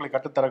பொதுவான விஷயங்களை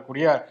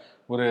கற்றுத்தரக்கூடிய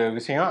ஒரு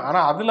விஷயம்.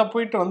 ஆனால் அதில்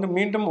போயிட்டு வந்து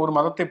மீண்டும் ஒரு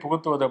மதத்தை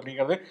புகுத்துவது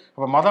அப்படிங்கிறது,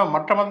 அப்போ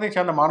மற்ற மதத்தை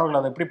சேர்ந்த மாணவர்கள்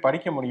அதை எப்படி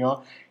படிக்க முடியும்?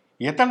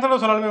 எத்தனை தடவை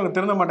சொன்னாலுமே இவங்க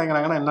திருந்த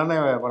மாட்டேங்கிறாங்கன்னா என்னென்ன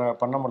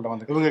பண்ண முடியல.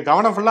 வந்து இவங்க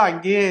கவனம் ஃபுல்லாக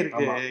அங்கேயே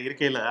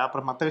இருக்கையில்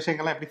அப்புறம் மற்ற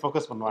விஷயங்கள்லாம் எப்படி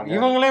ஃபோக்கஸ் பண்ணுவாங்க?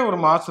 இவங்களே ஒரு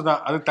மாசு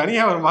தான், அது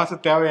தனியாக ஒரு மாசு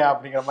தேவையா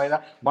அப்படிங்கிற மாதிரி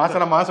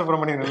தான்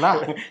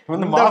மாசுபிரமணியன்லாம்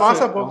இந்த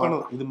மாசை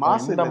போக்கணும், இது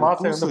மாசு, இந்த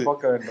மாசை வந்து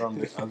போக்க வேண்டும்.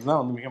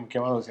 அதுதான் வந்து மிக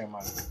முக்கியமான விஷயமா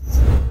இருக்கு.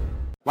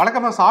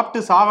 வழக்கமாக சாப்பிட்டு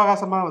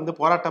சாவகாசமாக வந்து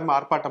போராட்டம்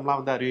ஆர்ப்பாட்டம்லாம்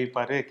வந்து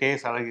அறிவிப்பார்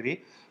KS அழகிரி.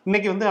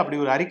 இன்னைக்கு வந்து அப்படி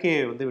ஒரு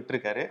அறிக்கையை வந்து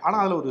விட்டுருக்காரு.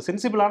 ஆனால் அதில் ஒரு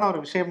சென்சிபிளான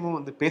ஒரு விஷயமும்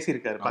வந்து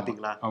பேசியிருக்காரு.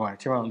 பார்த்தீங்களா? ஆமாம்,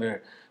 நிச்சயமாக வந்து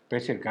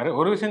பேசியிருக்காரு.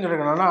 ஒரு விஷயம்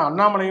சொல்லியிருக்கணும்னா,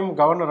 அண்ணாமலையும்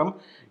கவர்னரும்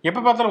எப்போ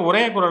பார்த்தாலும் ஒரே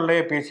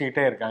குரல்லையே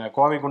பேசிக்கிட்டே இருக்காங்க.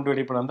 கோவை குண்டு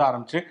வெடிப்புலேருந்து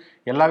ஆரம்பிச்சு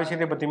எல்லா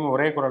விஷயத்தையும் பற்றியுமே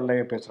ஒரே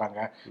குரல்லையே பேசுகிறாங்க.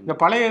 இந்த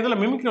பழைய இதில்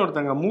மிமிக்ரி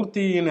ஒருத்தங்க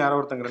மூர்த்தின்னு யாரோ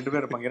ஒருத்தங்க 2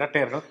 பேர் இருப்பாங்க,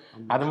 இரட்டையர்கள்,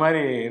 அது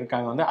மாதிரி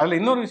இருக்காங்க. வந்து அதில்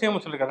இன்னொரு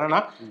விஷயமும் சொல்லியிருக்காரு.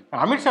 என்னன்னா,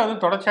 அமித்ஷா வந்து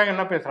தொடர்ச்சியாக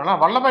என்ன பேசுகிறாங்கன்னா,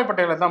 வல்லபாய்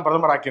பட்டேலை தான்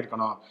பிரதமர்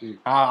ஆக்கியிருக்கணும்,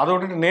 அதை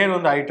விட்டுட்டு நேரு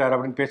வந்து ஆயிட்டார்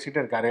அப்படின்னு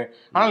பேசிக்கிட்டே இருக்காரு.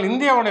 ஆனால்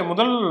இந்தியாவுடைய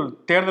முதல்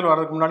தேர்தல்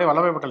வர்றதுக்கு முன்னாடி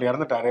வல்லபாய் பட்டேல்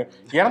இறந்துட்டாரு,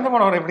 இறந்து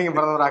போனவர் எப்படி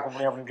பிரதமர் ஆக்க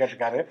முடியும் அப்படின்னு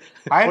கேட்டிருக்காரு.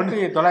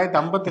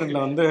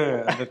 1952 வந்து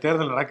அந்த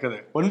தேர்தல் நடக்குது.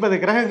 9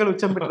 கிரகங்கள்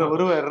உச்சம் பெற்ற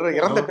ஒருவர்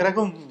இறந்த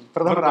பிறகும்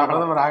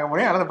பிரதமர் ஆக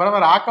முடியும், அல்லது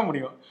பிரதமர் ஆக்க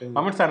முடியும்.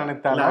 அமித்ஷா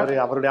காரணத்தால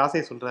அவருடைய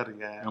ஆசையை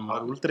சொல்றாருங்க.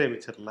 அவர் உள்துறை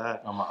அமைச்சர்ல.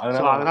 ஆமா,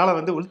 அதனால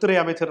வந்து உள்துறை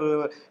அமைச்சர்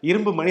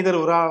இரும்பு மனிதர்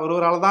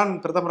ஒருவரால தான்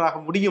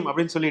பிரதமராக முடியும்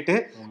அப்படின்னு சொல்லிட்டு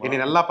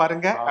என்னை நல்லா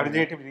பாருங்க அப்படின்னு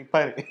சொல்லிட்டு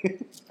நிற்பாரு.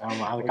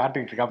 ஆமா, அதை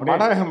காட்டிக்கிட்டு இருக்கா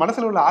அப்படியே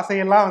மனசுல உள்ள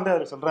ஆசையெல்லாம் வந்து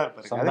அவர்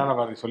சொல்றாரு. சந்தான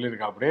பாரதி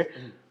சொல்லியிருக்கா அப்படியே.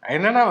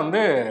 என்னன்னா வந்து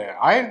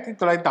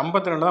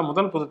 1952 தான்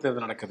முதல் பொது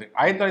தேர்தல் நடக்குது.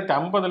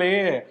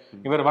 1950லயே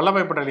இவர்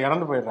வல்லபாய் பட்டேல்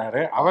இறந்து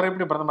போயிடுறாரு. அவர்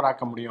எப்படி பிரதமர்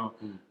ஆக்க முடியும்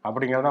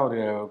அப்படிங்கிறத ஒரு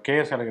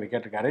KS அழகிரி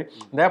கேட்டிருக்காரு.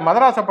 இந்த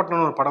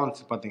மதராசப்பட்டினம் ஒரு படம்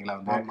வந்துச்சு பாத்தீங்களா,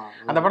 வந்து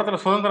அந்த படத்துல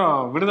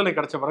சுதந்திரம் விடுதலை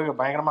கிடைச்ச பிறகு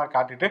பயங்கரமா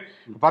காட்டிட்டு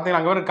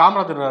பாத்தீங்கன்னா அங்க வரும்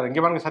காமராஜர் வர்றாரு,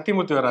 இங்க பாருங்க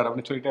சத்தியமூர்த்தி வர்றாரு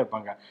அப்படின்னு சொல்லிட்டே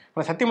இருப்பாங்க.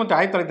 ஆனா சத்தியமூர்த்தி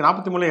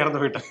 1943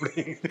 இறந்து போயிட்டார்.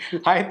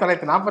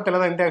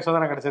 1947 தான் இந்தியாவுக்கு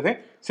சுதந்திரம் கிடைச்சது.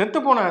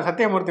 செத்து போன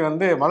சத்தியமூர்த்தி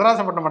வந்து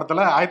மதராசப்பட்டினம்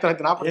படத்துல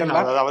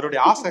 1947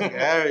 அவருடைய ஆசைங்க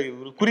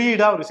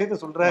குறியீடா ஒரு விஷயத்த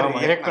சொல்றாரு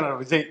இயக்குனர்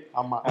விஜய்.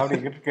 ஆமா, அப்படி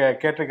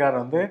கேட்டிருக்காரு.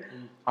 வந்து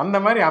அந்த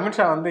மாதிரி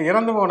அமித்ஷா வந்து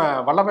இறந்து போன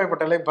வல்லபாய்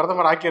பட்டேலை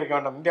பிரதமர் ஆக்கியிருக்க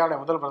வேண்டும், இந்தியாவுடைய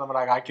முதல்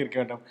பிரதமராக ஆக்கியிருக்க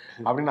வேண்டும்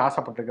அப்படின்னு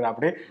ஆசைப்பட்டிருக்கிறார்.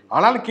 அப்படி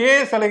ஆனால்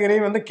KS அழகிரி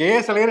வந்து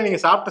KS அழகிரி நீங்க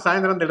சாப்பிட்டு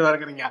சாயந்தரம் தேடுவா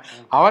இருக்கிறீங்க.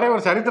 அவரே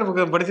ஒரு சரித்திர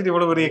புத்தகம் படிச்சுட்டு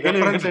இவ்வளவு பெரிய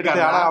கேள்வி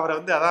எடுத்து, ஆனா அவர்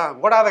வந்து அதான்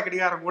ஓடாத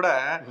கடிகாரம் கூட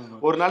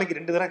ஒரு நாளைக்கு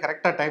 2 தடவை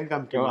கரெக்டா டைம்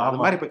காமிக்கும்.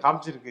 அது மாதிரி இப்ப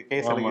காமிச்சிருக்கு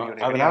KS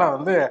அழகிரி. அதனால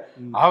வந்து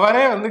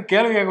அவரே வந்து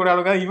கேள்வி கேட்கக்கூடிய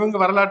அளவுக்கு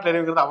இவங்க வரலாற்று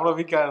அறிவுங்கிறது அவ்வளவு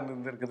வீக்கா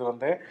இருந்திருக்குது.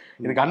 வந்து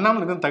இதுக்கு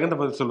அண்ணாமலை தான் தகுந்த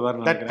பதில் சொல்லுவார்.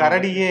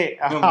 கரடியே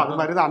அது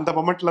மாதிரிதான் அந்த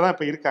மொமெண்ட்ல தான்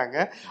இப்ப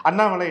இருக்காங்க.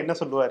 அண்ணாமலை என்ன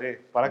சொல்லுவாரு,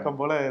 வழக்கம்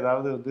போல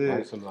ஏதாவது வந்து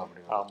சொல்லுவாங்க.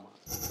 ஆமா,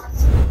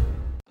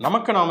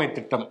 நமக்கு நாமை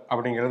திட்டம்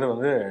அப்படிங்கிறது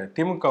வந்து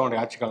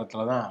திமுகவுடைய ஆட்சி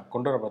காலத்துல தான்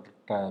கொண்டு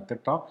வரப்பட்ட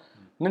திட்டம்.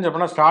 இன்னும் சொல்ல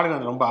போனா ஸ்டாலின்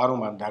அது ரொம்ப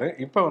ஆர்வமா இருந்தாரு.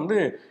 இப்ப வந்து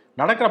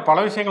நடக்கிற பல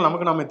விஷயங்கள்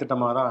நமக்கு நாமே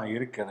திட்டமாக தான்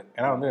இருக்குது.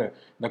 ஏன்னா வந்து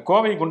இந்த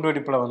கோவை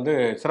குண்டுவெடிப்பில் வந்து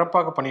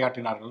சிறப்பாக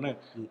பணியாற்றினார்கள்னு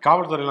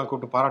காவல்துறையெல்லாம்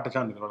கூப்பிட்டு பாராட்டு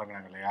சான்றிதழ்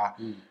வழங்கினாங்க இல்லையா.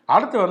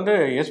 அடுத்து வந்து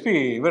SP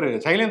இவர்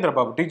சைலேந்திர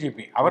பாபு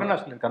DGP அவர் என்ன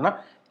சொல்லியிருக்காருன்னா,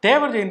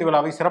 தேவர் ஜெயந்தி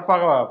விழாவை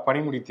சிறப்பாக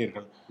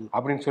பணிமுடித்தீர்கள்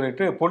அப்படின்னு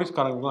சொல்லிட்டு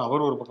போலீஸ்காரங்களும்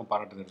அவர் ஒரு பக்கம்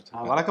பாராட்டு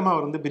தெரிவிச்சாங்க. வழக்கமா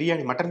அவர் வந்து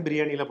பிரியாணி மட்டன்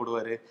பிரியாணியில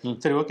போடுவாரு.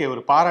 சரி ஓகே,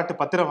 ஒரு பாராட்டு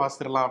பத்திரம்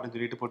வாசிடலாம் அப்படின்னு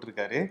சொல்லிட்டு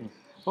போட்டிருக்காரு.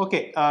 ஓகே,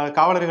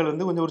 காவலர்கள்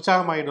வந்து கொஞ்சம்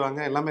உற்சாகமாயிடுவாங்க,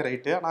 எல்லாமே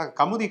ரைட்டு. ஆனா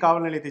கமுதி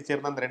காவல் நிலையத்தை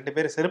சேர்ந்த அந்த 2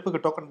 பேர் செருப்புக்கு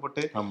டோக்கன்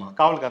போட்டு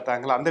காவல்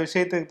காத்தாங்களா, அந்த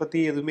விஷயத்தை பத்தி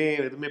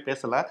எதுவுமே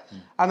பேசல.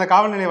 அந்த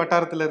காவல் நிலைய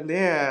வட்டாரத்துல இருந்தே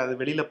அது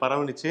வெளியில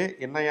பரவணிச்சு,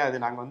 என்னையா அது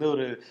நாங்க வந்து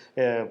ஒரு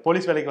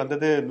போலீஸ் வேலைக்கு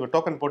வந்தது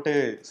டோக்கன் போட்டு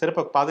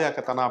செருப்பை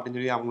பாதுகாக்கத்தானா அப்படின்னு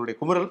சொல்லி அவங்களுடைய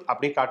குமுறல்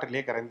அப்படியே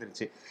காற்றிலேயே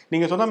கரைந்துருச்சு.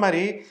 நீங்க சொன்ன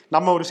மாதிரி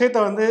நம்ம ஒரு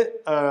விஷயத்த வந்து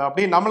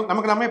அப்படியே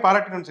நமக்கு நம்மே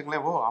பாராட்டணும்னு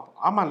வச்சுங்களேன். ஓ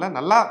ஆமா இல்ல,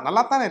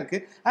 நல்லா தானே இருக்கு,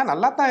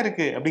 நல்லா தான்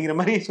இருக்கு அப்படிங்கிற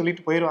மாதிரி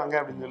சொல்லிட்டு போயிடுவாங்க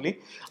அப்படின்னு சொல்லி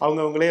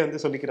அவங்களே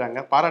வந்து சொல்லிக்கிறாங்க.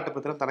 பாராட்டு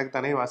பத்திரம் தனக்கு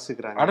தானே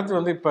வாசிக்கிறாங்க. அடுத்து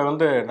வந்து இப்ப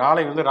வந்து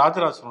நாளை வந்து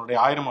ராஜராஜனுடைய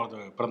 1000வது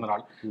பிறந்த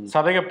நாள்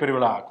சதய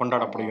பெருவிழா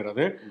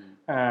கொண்டாடப்படுகிறது.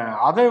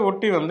 அதை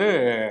ஒட்டி வந்து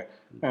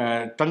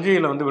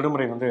தஞ்சையில் வந்து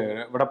விடுமுறை வந்து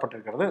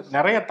விடப்பட்டிருக்கிறது.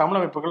 நிறைய தமிழ்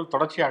அமைப்புகள்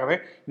தொடர்ச்சியாகவே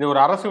இது ஒரு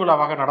அரசு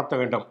விழாவாக நடத்த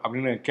வேண்டும்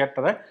அப்படின்னு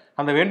கேட்டதை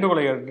அந்த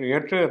வேண்டுகோளை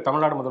ஏற்று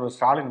தமிழ்நாடு முதல்வர்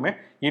ஸ்டாலினுமே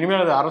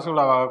இனிமேல் அது அரசு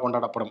விழாவாக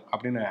கொண்டாடப்படும்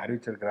அப்படின்னு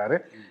அறிவிச்சிருக்கிறாரு.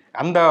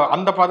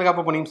 அந்த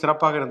பாதுகாப்பு பணியும்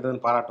சிறப்பாக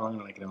இருந்ததுன்னு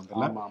பாராட்டுவாங்கன்னு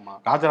நினைக்கிறேன்.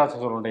 ராஜராஜ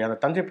சோழனுடைய அந்த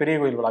தஞ்சை பெரிய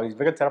கோயில் விழாவை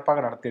மிக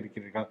சிறப்பாக நடத்தி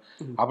இருக்கிறீர்கள்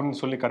அப்படின்னு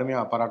சொல்லி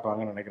கடுமையாக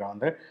பாராட்டுவாங்கன்னு நினைக்கிறேன்.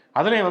 வந்து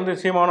அதுலேயும் வந்து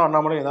சீமானும்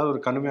அண்ணாமலையும் ஏதாவது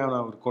ஒரு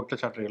கடுமையான ஒரு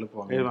குற்றச்சாட்டு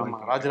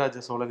எழுப்புவாங்க.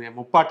 ராஜராஜ சோழன்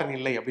முப்பாட்டன்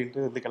இல்லை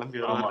அப்படின்ட்டு வந்து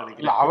கிளம்பி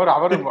வருவாங்க.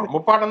 அவர்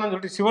முப்பாட்டம் தான்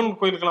சொல்லிட்டு சிவன்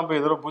கோயிலுக்கெல்லாம் போய்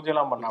ஏதோ பூஜை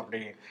எல்லாம் பண்ண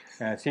அப்படி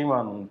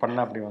சீமான் பண்ண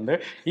அப்படி வந்து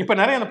இப்ப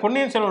நிறைய அந்த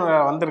பொன்னியின் செல்வன்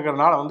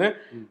வந்திருக்கிறதுனால வந்து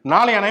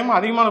நாளை அனைவரும்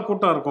அதிகமான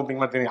கூட்டம் இருக்கும்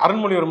அப்படிங்கிற தெரியும்.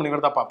 அருண்மொழிவர்மன்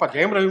வருதாப்பா, அப்பா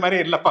ஜெயம் ரவி மாதிரி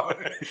இல்லப்பா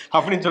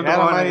அப்படின்னு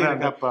சொல்லிட்டு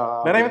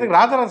நிறைய பேருக்கு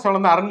ராஜராஜ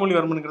சோழன் தான்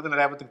அருண்மொழிவர்மனுங்கிறது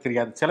நிறைய பேருக்கு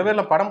தெரியாது. சில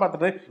பேர்ல படம்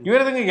பார்த்துட்டு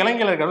இவருக்கு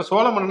இலங்கையில இருக்காரு,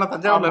 சோழ மன்னனா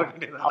தஞ்சாவூர்ல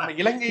இருக்க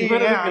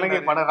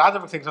இலங்கை படம்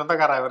ராஜபக்சே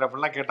சொந்தக்காரா இவர்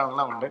அப்படிலாம் கேட்டவங்க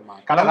எல்லாம் உண்டு.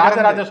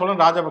 ராஜராஜ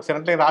சோழன் ராஜபக்சே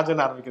ரெண்டையும்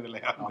ராஜன் ஆரம்பிக்குது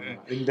இல்லையா,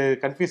 இந்த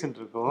கன்ஃபியூஷன்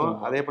இருக்கும்.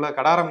 அதே போல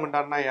கடாரம்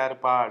கொண்டாடினா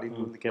யாருப்பா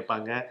அப்படின்னு வந்து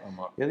கேட்பாங்க.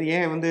 எது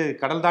ஏன் வந்து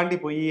கடல் தாண்டி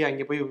போய்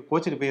அங்கே போய்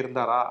கோச்சிட்டு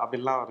போயிருந்தாரா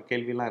அப்படின்லாம் ஒரு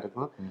கேள்வியெல்லாம்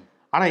இருக்கும்.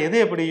 ஆனா எது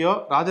எப்படியோ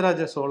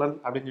ராஜராஜ சோழன்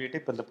அப்படின்னு சொல்லிட்டு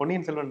இப்ப இந்த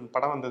பொன்னியின் செல்வன்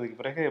படம் வந்ததுக்கு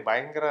பிறகு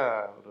பயங்கர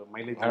ஒரு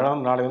மைலேஜ்.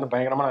 நாளை வந்து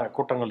பயங்கரமான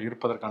கூட்டங்கள்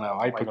இருப்பதற்கான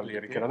வாய்ப்புகள்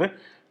இருக்கிறது.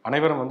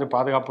 அனைவரும் வந்து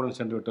பாதுகாப்புடன்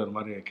சென்று விட்டு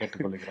வருமாறு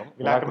கேட்டுக்கொள்கிறோம்.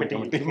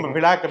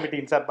 விழா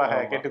கமிட்டியின்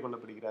சார்பாக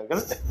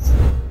கேட்டுக்கொள்ளப்படுகிறார்கள்.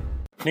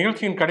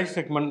 நிகழ்ச்சியின் கடைசி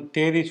செக்மெண்ட்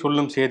தேதி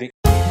சொல்லும் செய்தி.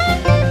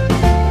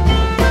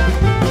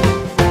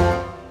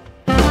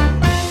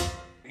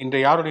 இன்று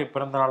யாருடைய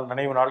பிறந்த நாள்,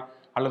 நினைவு நாள்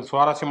அல்லது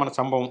சுவாரஸ்யமான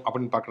சம்பவம்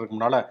அப்படின்னு பார்க்கறதுக்கு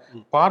முன்னால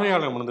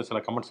பார்வையாளர் வந்து சில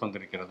கமெண்ட்ஸ்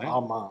வந்திருக்கிறது.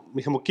 ஆமா,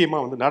 மிக முக்கியமா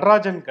வந்து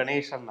நடராஜன்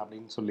கணேசன்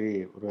அப்படின்னு சொல்லி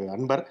ஒரு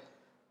அன்பர்,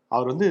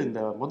 அவர் வந்து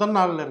இந்த முதல்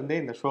நாள்ல இருந்தே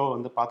இந்த ஷோ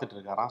வந்து பார்த்துட்டு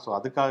இருக்காராம். ஸோ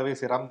அதுக்காகவே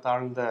சிரம்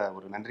தாழ்ந்த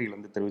ஒரு நன்றிகள்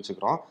வந்து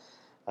தெரிவிச்சுக்கிறோம்.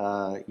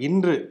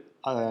 இன்று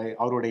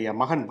அவருடைய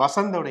மகன்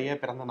வசந்தோடைய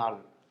பிறந்த நாள்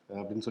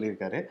அப்படின்னு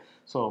சொல்லியிருக்காரு.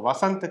 ஸோ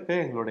வசந்துக்கு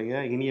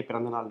எங்களுடைய இனிய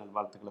பிறந்தநாள்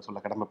நல்வாழ்த்துக்களை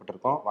சொல்ல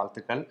கடமைப்பட்டிருக்கோம்.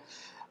 வாழ்த்துக்கள்.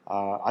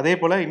 அதே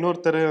போல்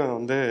இன்னொருத்தர்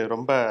வந்து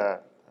ரொம்ப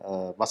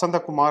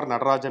வசந்தகுமார்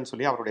நடராஜன்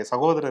சொல்லி அவருடைய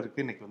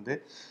சகோதரருக்கு இன்னைக்கு வந்து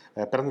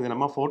பிறந்த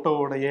தினமாக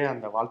ஃபோட்டோவோடைய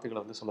அந்த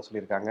வாழ்த்துக்களை வந்து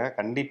சொல்லியிருக்காங்க.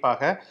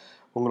 கண்டிப்பாக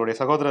உங்களுடைய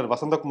சகோதரர்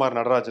வசந்தகுமார்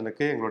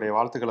நடராஜனுக்கு எங்களுடைய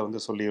வாழ்த்துக்களை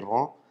வந்து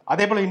சொல்லிடுறோம்.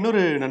 அதே போல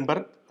இன்னொரு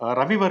நண்பர்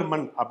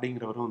ரவிவர்மன்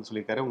அப்படிங்கிறவரும் வந்து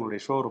சொல்லியிருக்காரு, உங்களுடைய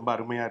ஷோ ரொம்ப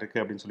அருமையா இருக்கு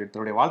அப்படின்னு சொல்லிட்டு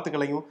தன்னுடைய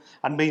வாழ்த்துக்களையும்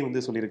அன்பையும்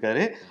வந்து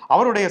சொல்லியிருக்காரு.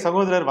 அவருடைய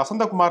சகோதரர்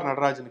வசந்தகுமார்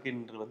நடராஜனுக்கு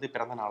இன்று வந்து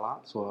பிறந்த நாளாம்.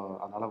 ஸோ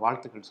அதனால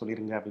வாழ்த்துக்கள்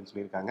சொல்லிருங்க அப்படின்னு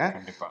சொல்லியிருக்காங்க.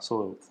 ஸோ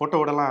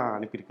போட்டோவோடலாம்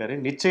அனுப்பியிருக்காரு.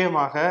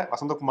 நிச்சயமாக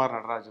வசந்தகுமார்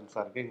நடராஜன்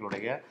சாருக்கு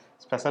எங்களுடைய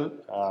ஸ்பெஷல்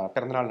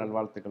பிறந்தநாள்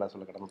நல்வாழ்த்துக்களை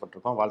சொல்ல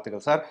கடமைப்பட்டிருக்கோம்.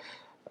 வாழ்த்துக்கள் சார்.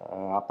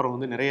 அப்புறம்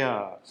வந்து நிறைய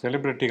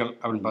செலிபிரிட்டிகள்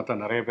அப்படின்னு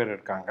பார்த்தா நிறைய பேர்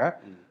இருக்காங்க.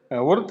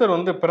 ஒருத்தர்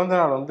வந்து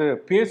பிறந்தநாள் வந்து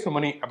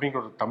பேசுமணி அப்படிங்கிற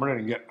ஒரு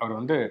தமிழறிஞர். அவர்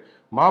வந்து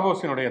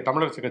மாவோசியினுடைய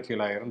தமிழரசு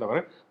கட்சியில் இருந்தவர்.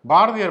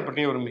 பாரதியார்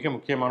பற்றிய ஒரு மிக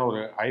முக்கியமான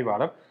ஒரு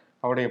ஆய்வாளர்.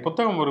 அவருடைய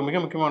புத்தகம் ஒரு மிக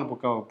முக்கியமான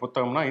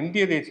புத்தகம்னா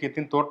இந்திய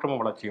தேசியத்தின்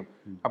தோற்றமும் வளர்ச்சியும்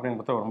அப்படிங்கிற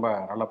புத்தகம் ரொம்ப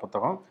நல்ல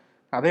புத்தகம்.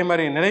 அதே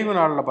மாதிரி நினைவு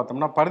நாளில்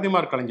பார்த்தோம்னா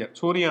பரிதிமார் கலைஞர்,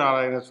 சூரிய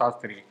நாராயண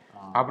சாஸ்திரி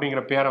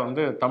அப்படிங்கிற பேரை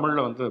வந்து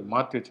தமிழில் வந்து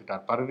மாற்றி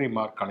வச்சுட்டார்.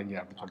 பரிதிமார்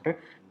கலைஞர் அப்படின்னு சொல்லிட்டு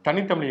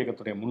தனித்தமிழ்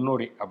இயக்கத்துடைய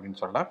முன்னோடி அப்படின்னு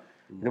சொல்லலாம்.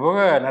 இது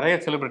போக நிறைய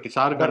செலிபிரிட்டி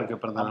ஷாருக் கானுக்கு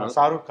பிறந்தநாள்.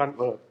 ஷாருக் கான்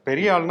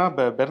பெரிய ஆள்னா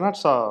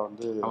பெர்னாட் ஷா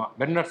வந்து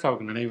பெர்னாட்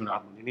ஷாவுக்கு நினைவு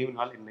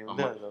நாள். இன்னை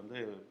வந்து அதில் வந்து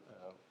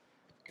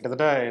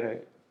கிட்டத்தட்ட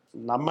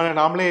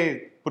நாமளே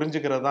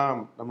புரிஞ்சுக்கிறது தான்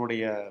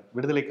நம்முடைய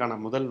விடுதலைக்கான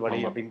முதல் வழி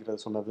அப்படிங்கிறத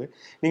சொன்னது.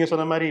 நீங்க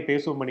சொன்ன மாதிரி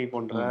பேசுமணி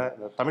போன்ற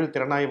தமிழ்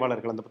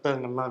திறனாய்வாளர்கள் அந்த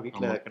புத்தகங்கள்லாம்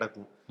வீட்டில்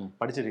கிடக்கும்,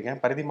 படிச்சிருக்கேன்.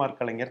 பரிதிமார்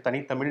கலைஞர்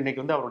தனித்தமிழ்.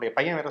 இன்னைக்கு வந்து அவருடைய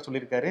பையன் வேற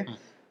சொல்லியிருக்காரு,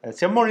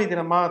 செம்மொழி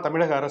தினமா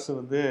தமிழக அரசு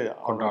வந்து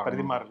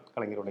பரிதிமார்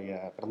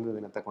கலைஞருடைய பிறந்த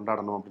தினத்தை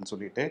கொண்டாடணும் அப்படின்னு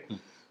சொல்லிட்டு.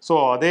 ஸோ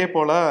அதே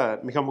போல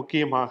மிக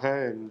முக்கியமாக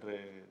இன்று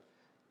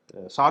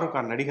ஷாருக்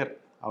கான் நடிகர்,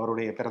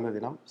 அவருடைய பிறந்த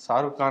தினம்.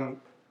 ஷாருக் கான்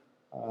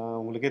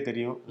உங்களுக்கே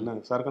தெரியும்,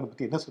 ஷாருக் கான்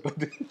பத்தி என்ன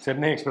சொல்றது,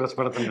 சென்னை எக்ஸ்பிரஸ்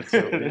படத்தில்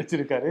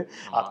நடிச்சிருக்காரு.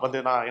 அது வந்து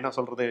நான் என்ன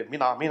சொல்றது,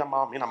 மீனம்மா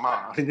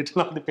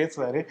அப்படின்ட்டுலாம் வந்து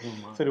பேசுவாரு.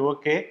 சரி,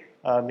 ஓகே.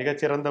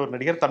 மிகச்சிறந்த ஒரு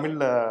நடிகர்.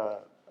 தமிழ்ல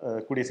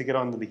கூடிய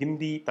சீக்கிரம் வந்து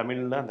ஹிந்தி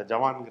தமிழ்ல அந்த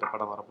ஜவான்ங்கிற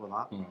படம்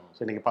வரப்போதான்.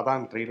 ஸோ இன்னைக்கு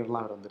பதான்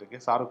ட்ரெய்லர்லாம் வந்திருக்கு.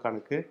 ஷாருக்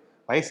கானுக்கு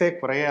வயசே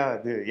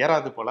குறையாது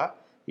ஏறாது போல,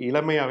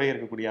 இளமையாவே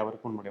இருக்கக்கூடிய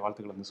அவருக்கும் நம்முடைய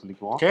வாழ்த்துக்கள் வந்து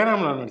சொல்லிக்குவோம்.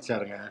 கேரம்ல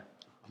நடிச்சாருங்க.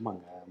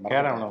 ஆமாங்க,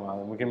 கேரம்ல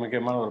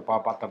முக்கியமான ஒரு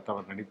பாத்திரத்தை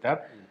அவர்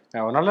நடித்தார்.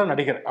 நல்ல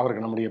நடிகர்.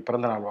 அவருக்கு நம்முடைய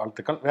பிறந்த நாள்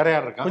வாழ்த்துக்கள். வேற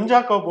யார் இருக்கா?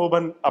 குஞ்சாக்கோ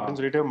போபன் அப்படின்னு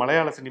சொல்லிட்டு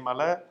மலையாள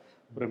சினிமால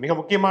ஒரு மிக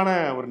முக்கியமான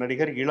ஒரு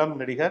நடிகர், இளம்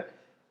நடிகர்.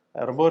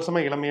 ரொம்ப வருஷமா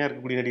இளமையா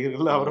இருக்கக்கூடிய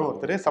நடிகர்கள் அவரும்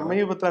ஒருத்தர்.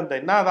 சமீபத்தில் அந்த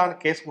என்னதான்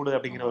கேஸ் கூடு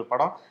அப்படிங்கிற ஒரு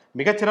படம்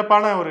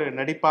மிகச்சிறப்பான ஒரு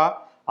நடிப்பா.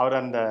 அவர்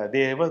அந்த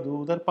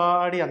தேவதூதர்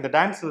பாடி அந்த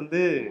டான்ஸ்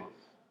வந்து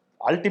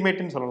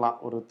அல்டிமேட்னு சொல்லலாம்.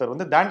 ஒருத்தர்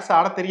வந்து டான்ஸ்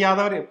ஆட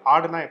தெரியாதவர்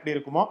ஆடுனா எப்படி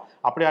இருக்குமோ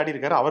அப்படி ஆடி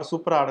இருக்காரு. அவர்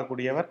சூப்பரா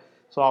ஆடக்கூடியவர்.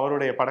 ஸோ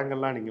அவருடைய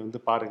படங்கள்லாம் நீங்க வந்து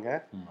பாருங்க.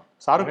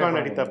 ஷாருக் கான்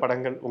நடித்த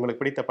படங்கள்,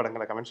 உங்களுக்கு பிடித்த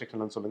படங்களை கமெண்ட்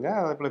செக்ஷன்ல சொல்லுங்க.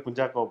 அதே போல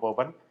குஞ்சாக்கோ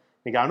போபன்,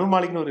 இன்னைக்கு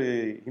அனுமாலிக்னு ஒரு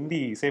ஹிந்தி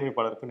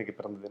இசையமைப்பாளருக்கும் இன்னைக்கு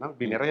பிறந்ததுன்னா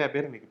இப்படி நிறைய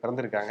பேர் இன்னைக்கு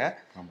பிறந்திருக்காங்க.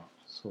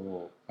 ஸோ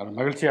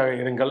மகிழ்ச்சியாக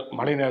இருங்கள்,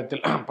 மழை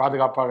நேரத்தில்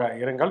பாதுகாப்பாக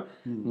இருங்கள்.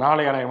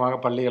 நாளை அநேகமாக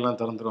பள்ளியெல்லாம்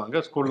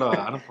திறந்துருவாங்க, ஸ்கூல்ல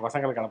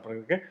பசங்களுக்கு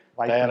அனுப்புறதுக்கு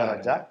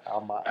தயாராக.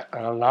 ஆமா,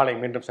 நாளை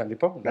மீண்டும்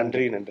சந்திப்போம்.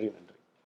 நன்றி.